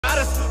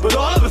but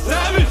all of a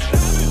savage.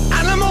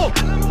 Animal,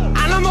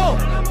 animal,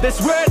 they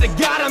swear to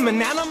God I'm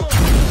an animal.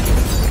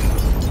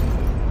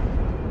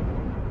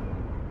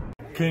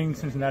 King,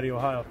 Cincinnati,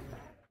 Ohio.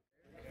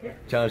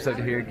 Challenge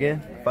accepted here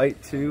again.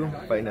 Fight 2.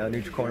 Fighting out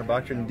neutral corner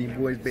boxer and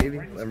D-boys, baby.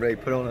 I'm ready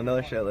to put on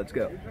another show. Let's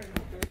go.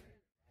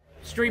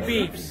 Street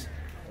Beefs.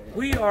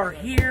 We are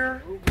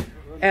here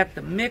at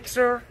the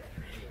mixer,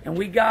 and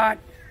we got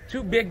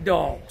two big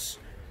dogs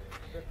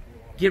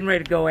getting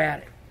ready to go at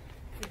it.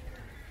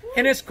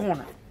 In this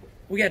corner,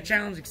 we got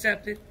challenge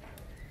accepted.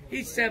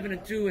 He's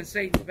 7-2 in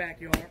Satan's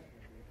backyard.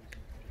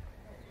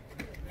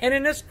 And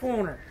in this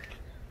corner,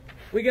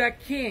 we got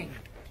King.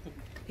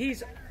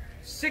 He's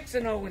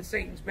 6-0 in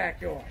Satan's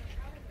backyard.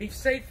 Be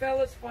safe,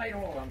 fellas. Fight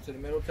hard. Come to the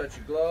middle, touch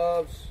your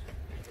gloves.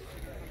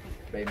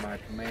 Obey my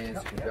commands.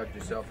 Conduct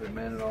yourself as a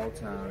man at all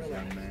times,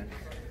 young man.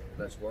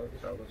 Let's work,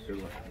 fellas. Do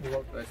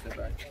it. Let's sit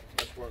back.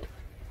 Let's work.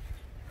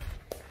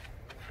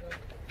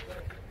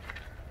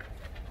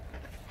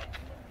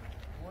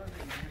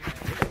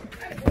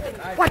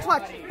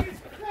 Watch.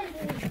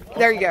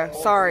 There you go.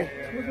 Sorry.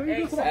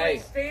 Hey,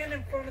 stand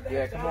in front of that.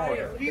 Yeah, come on.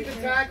 Keep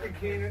attacking,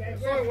 Keenan.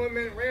 It's only 1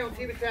 minute round.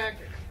 Keep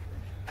attacking.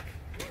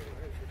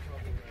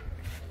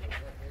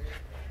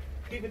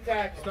 Keep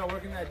attacking. Start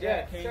working that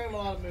jab, Show him a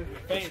lot of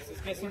movement. Feints,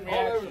 let's get some All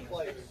over reaction. the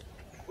place.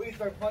 We can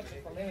throw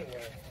punches from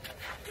anywhere.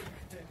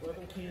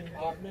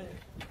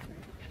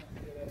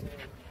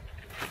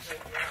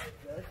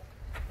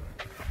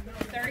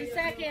 30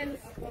 seconds.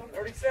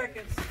 30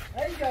 seconds.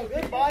 There you go.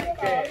 Good body.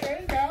 There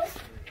you go.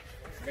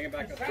 Bring it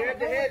back up. Jab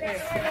the head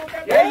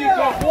now. There you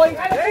go, boy.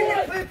 There you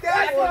go. Flip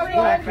that one.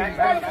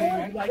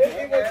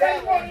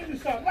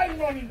 Let him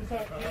run into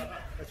something.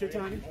 That's your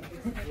time.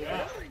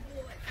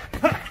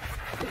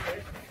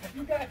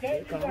 You got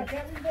that. We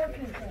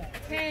working with that.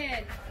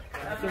 10.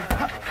 8,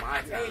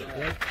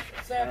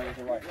 7,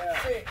 6,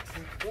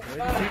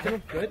 5,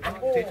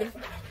 4,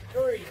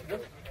 3,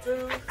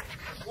 2,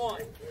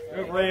 1.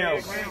 Good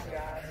round.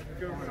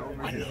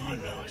 I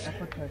know.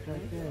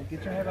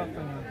 Get your head up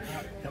there.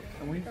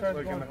 And when you start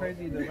going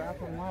crazy, either wrap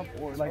them up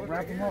or like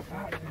wrap them up,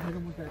 hit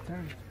them with that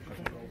turn.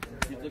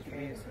 You look at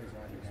me and say,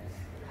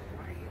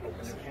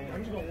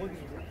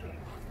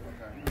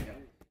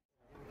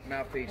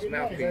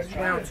 mouthpiece.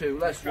 Round 2.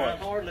 Let's work.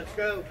 Hard. Let's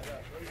go.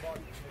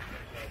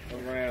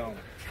 Around.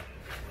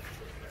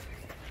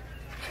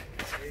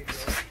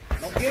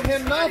 Don't give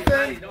him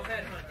nothing.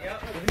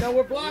 Even though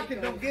we're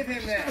blocking, don't give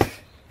him that.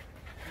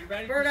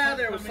 Bird out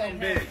there with something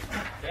big.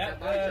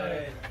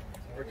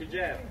 Work your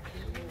jab.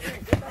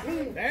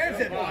 There's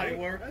that body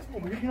work.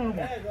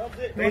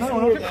 They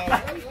score, though.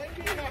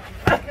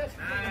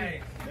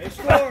 They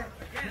score.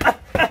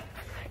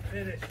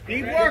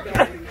 Keep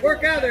working.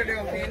 Work out there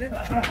now, Keenan.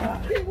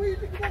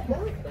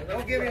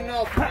 Don't give him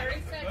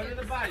nothing.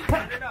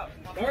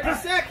 30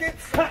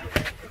 seconds.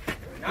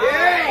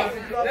 Yeah.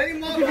 Let him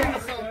look into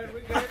something.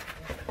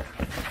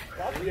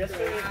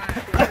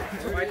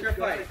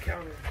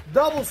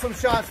 Double some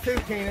shots too,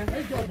 Keenan.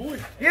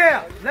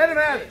 Yeah, let him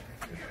have it.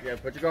 Yeah,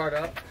 put your guard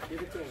up.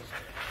 Give it to him.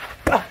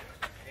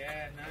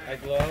 Nice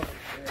glove.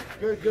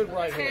 Good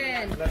right hook.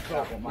 10. Let's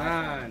go.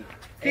 9.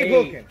 Keep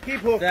hooking. Keep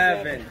hooking.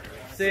 7,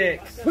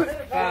 6,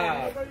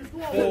 5,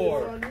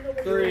 4,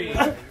 3,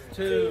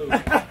 2,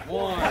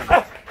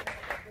 1.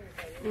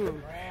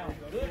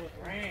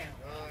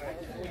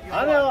 I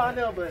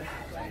know, but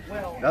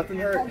Nothing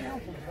hurt.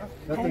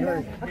 Nothing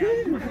hurt.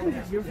 It looks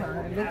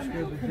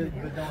good,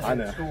 but don't I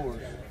know. hit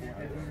scores.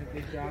 You're doing a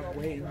good job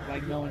waiting,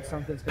 like knowing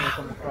something's going to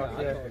come across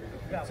there.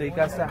 So you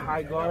got that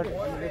high guard.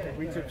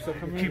 Reach up, so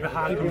come Keep it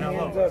high, keep your coming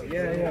hands low. up.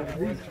 Yeah.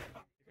 Reach.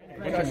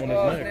 Touch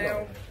gloves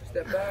now.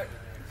 Step back.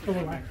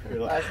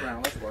 Last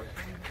round. Let's work.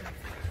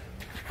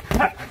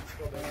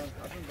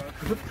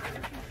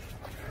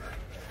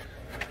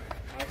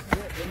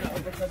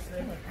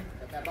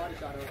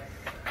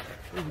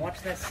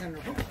 Watch that center.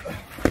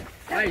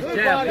 Nice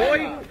jab, boy.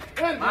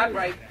 My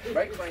right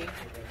clean.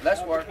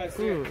 Let's work.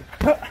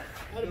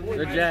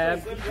 Good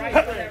jab. Right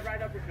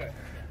uppercut.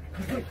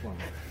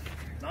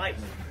 nice.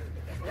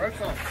 Throw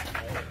some.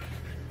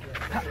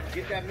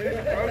 Get that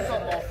moving. Throw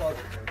some off of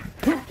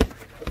it.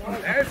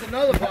 There's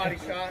another body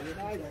shot.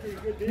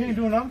 You ain't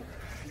doing nothing.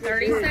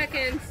 30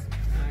 seconds.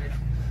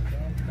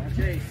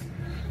 Chase.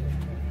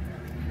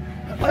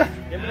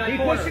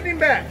 Keep pushing him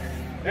back.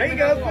 There you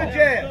go. Good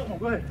jab.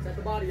 Go ahead.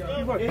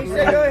 He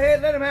said go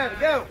ahead. Let him have it.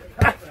 Go.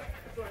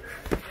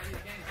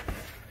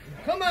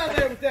 Come out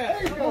there with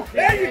that.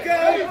 There you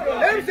go.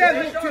 There's that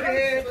hook to the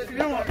head.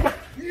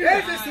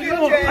 There's a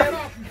skill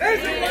jab.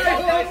 There's the right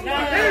hook.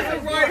 There's the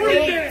right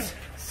hook.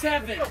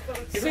 7,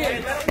 6. There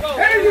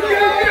you go.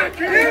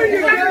 There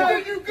you go.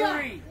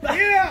 3,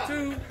 Yeah.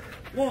 2,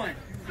 1.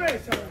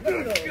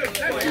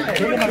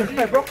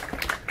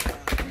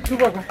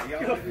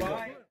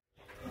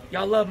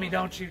 Y'all love me,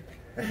 don't you?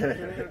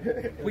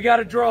 We got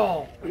a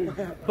draw.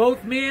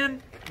 Both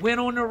men win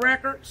on their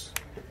records.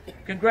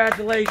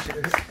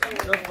 Congratulations.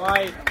 Good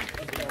fight.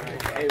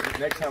 Hey,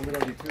 next time we're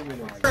going to do 2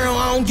 minutes.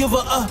 I don't give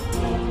a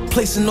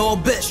placing all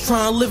bets,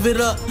 trying to live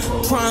it up,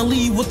 trying to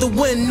leave with the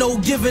win, no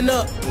giving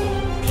up.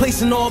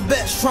 Placing all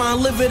bets, try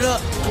and live it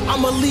up.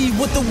 I'ma leave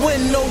with the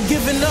win, no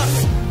giving up.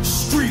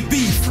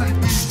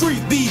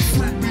 Street beef,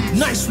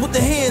 nice with the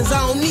hands,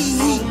 I don't need